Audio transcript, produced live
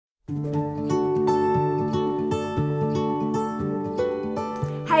Hey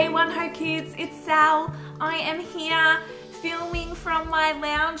OneHope kids, it's Sal. I am here filming from my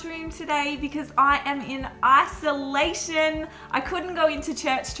lounge room today because I am in isolation. I couldn't go into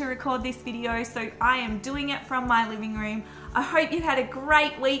church to record this video, so I am doing it from my living room. I hope you've had a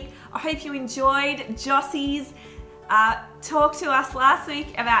great week. I hope you enjoyed Jossie's talk to us last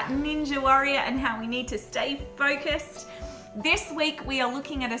week about Ninja Warrior and how we need to stay focused. This week we are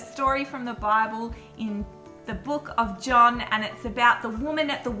looking at a story from the Bible in the book of John, and it's about the woman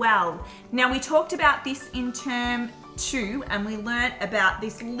at the well. Now, we talked about this in term 2 and we learnt about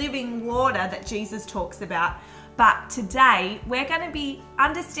this living water that Jesus talks about, but today we're going to be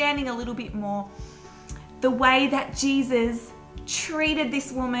understanding a little bit more the way that Jesus treated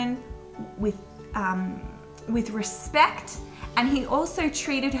this woman with respect, and he also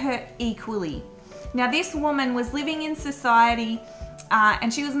treated her equally. Now, this woman was living in society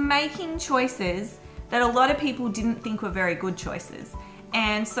and she was making choices that a lot of people didn't think were very good choices.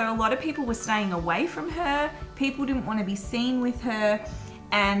 And so a lot of people were staying away from her, people didn't want to be seen with her,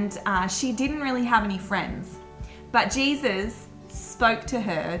 and she didn't really have any friends. But Jesus spoke to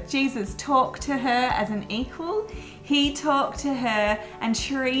her. Jesus talked to her as an equal. He talked to her and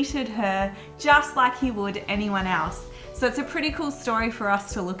treated her just like he would anyone else. So it's a pretty cool story for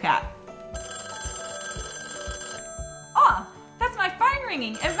us to look at. Oh, that's my phone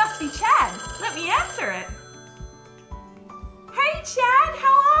ringing. It must be Chad. Let me answer it. Hey Chad,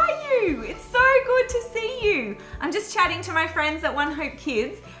 how are you? It's so good to see you. I'm just chatting to my friends at OneHope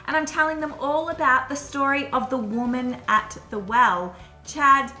Kids and I'm telling them all about the story of the woman at the well.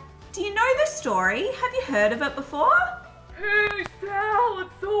 Chad, do you know the story? Have you heard of it before? Hey Sal,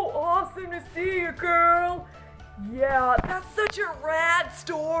 it's so awesome to see you, girl. Yeah, that's such a rad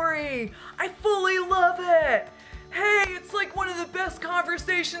story. I fully love it. Hey, it's like one of the best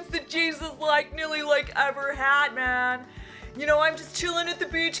conversations that Jesus nearly ever had, man. You know, I'm just chilling at the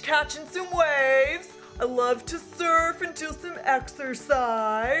beach catching some waves. I love to surf and do some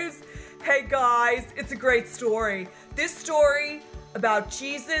exercise. Hey guys, it's a great story. This story about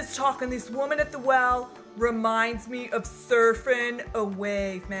Jesus talking to this woman at the well reminds me of surfing a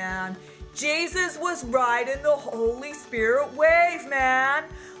wave, man. Jesus was riding the Holy Spirit wave, man.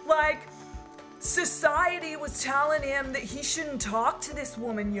 Like, society was telling him that he shouldn't talk to this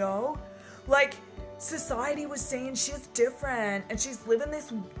woman, yo. Like, society was saying she's different and she's living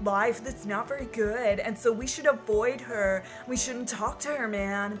this life that's not very good, and so we should avoid her. We shouldn't talk to her,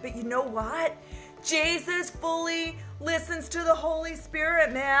 man. But you know what? Jesus fully listens to the Holy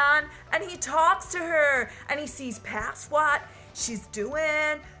Spirit, man, and he talks to her and he sees past what she's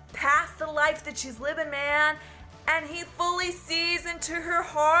doing, past the life that she's living, man, and he fully sees into her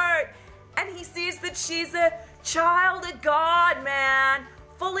heart, and he sees that she's a child of God, man.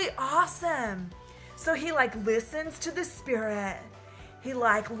 Fully awesome. So he listens to the Spirit. He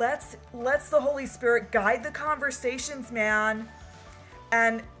lets the Holy Spirit guide the conversations, man.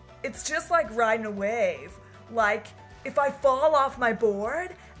 And it's just like riding a wave. Like, if I fall off my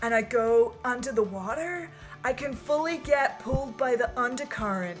board and I go under the water, I can fully get pulled by the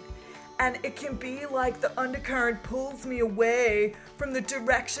undercurrent. And it can be like the undercurrent pulls me away from the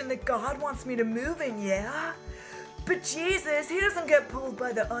direction that God wants me to move in, yeah? But Jesus, he doesn't get pulled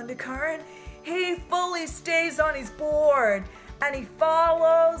by the undercurrent. He fully stays on his board and he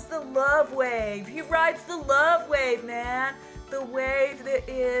follows the love wave. He rides the love wave, man. The wave that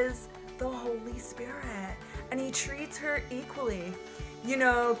is the Holy Spirit. And he treats her equally. You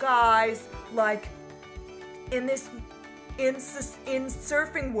know, guys, like in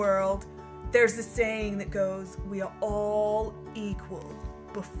surfing world, there's a saying that goes, we are all equal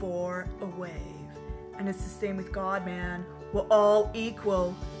before a wave. And it's the same with God, man. We're all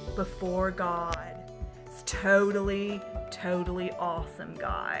equal before God. It's totally awesome,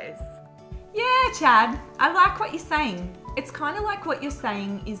 guys. Yeah, Chad, I like what you're saying. It's kind of like what you're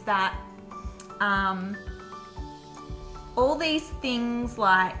saying is that all these things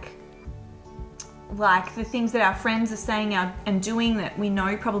like the things that our friends are saying and doing that we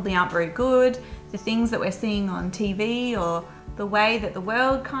know probably aren't very good, the things that we're seeing on TV or the way that the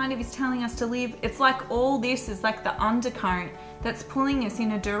world kind of is telling us to live, it's like all this is like the undercurrent that's pulling us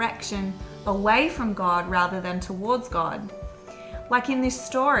in a direction away from God rather than towards God. Like in this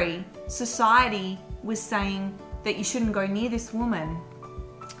story, society was saying that you shouldn't go near this woman.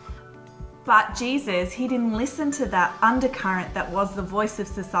 But Jesus, he didn't listen to that undercurrent that was the voice of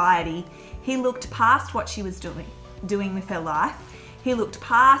society. He looked past what she was doing with her life. He looked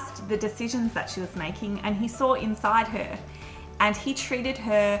past the decisions that she was making and he saw inside her. And he treated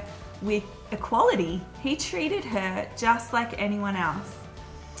her with equality. He treated her just like anyone else.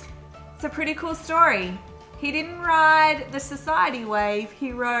 It's a pretty cool story. He didn't ride the society wave,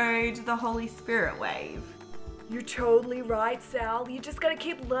 he rode the Holy Spirit wave. You're totally right, Sal. You just gotta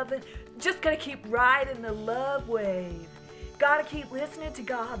keep loving, just gotta keep riding the love wave. Gotta keep listening to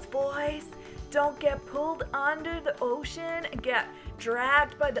God's voice. Don't get pulled under the ocean and get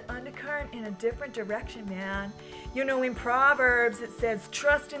dragged by the undercurrent in a different direction, man. You know, in Proverbs it says,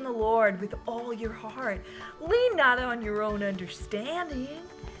 trust in the Lord with all your heart. Lean not on your own understanding,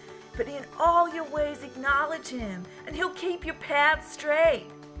 but in all your ways acknowledge Him, and He'll keep your path straight.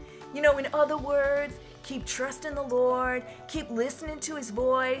 You know, in other words, keep trusting the Lord, keep listening to His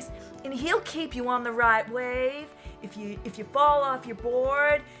voice, and He'll keep you on the right wave. If you fall off your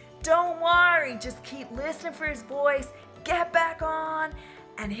board, don't worry, just keep listening for His voice, get back on,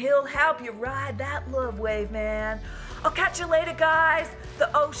 and He'll help you ride that love wave, man. I'll catch you later, guys.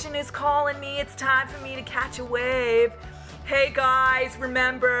 The ocean is calling me. It's time for me to catch a wave. Hey, guys,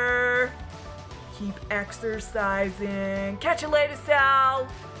 remember, keep exercising. Catch you later, Sal.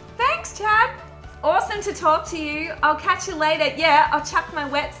 Thanks, Chad. Awesome to talk to you. I'll catch you later. Yeah, I'll chuck my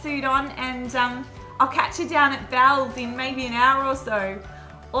wetsuit on and I'll catch you down at Belle's in maybe an hour or so.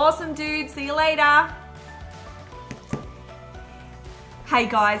 Awesome, dude. See you later. Hey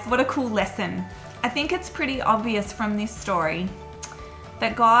guys, what a cool lesson. I think it's pretty obvious from this story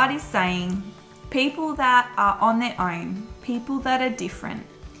that God is saying people that are on their own, people that are different,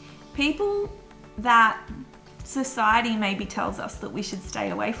 people that society maybe tells us that we should stay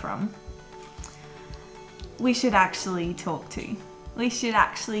away from, we should actually talk to. We should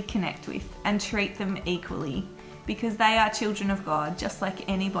actually connect with and treat them equally, because they are children of God just like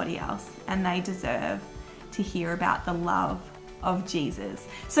anybody else, and they deserve to hear about the love of Jesus.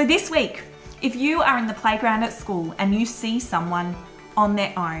 So this week, if you are in the playground at school and you see someone on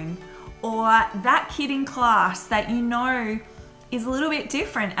their own, or that kid in class that you know is a little bit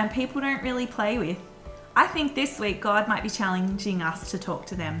different and people don't really play with, I think this week God might be challenging us to talk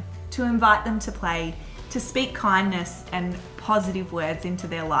to them, to invite them to play, to speak kindness and positive words into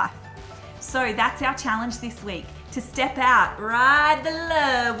their life. So that's our challenge this week, to step out, ride the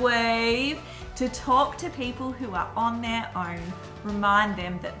love wave, to talk to people who are on their own, remind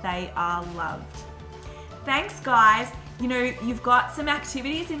them that they are loved. Thanks, guys. You know, you've got some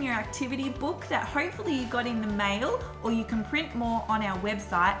activities in your activity book that hopefully you got in the mail, or you can print more on our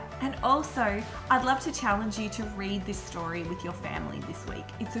website. And also, I'd love to challenge you to read this story with your family this week.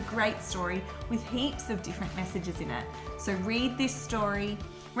 It's a great story with heaps of different messages in it. So read this story.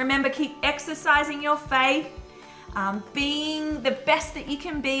 Remember, keep exercising your faith, being the best that you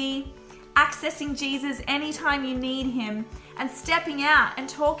can be, accessing Jesus anytime you need Him, and stepping out and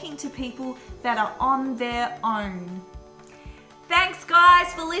talking to people that are on their own. Thanks,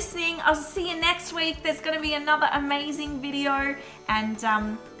 guys, for listening. I'll see you next week. There's going to be another amazing video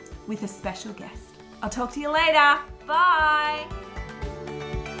and with a special guest. I'll talk to you later. Bye.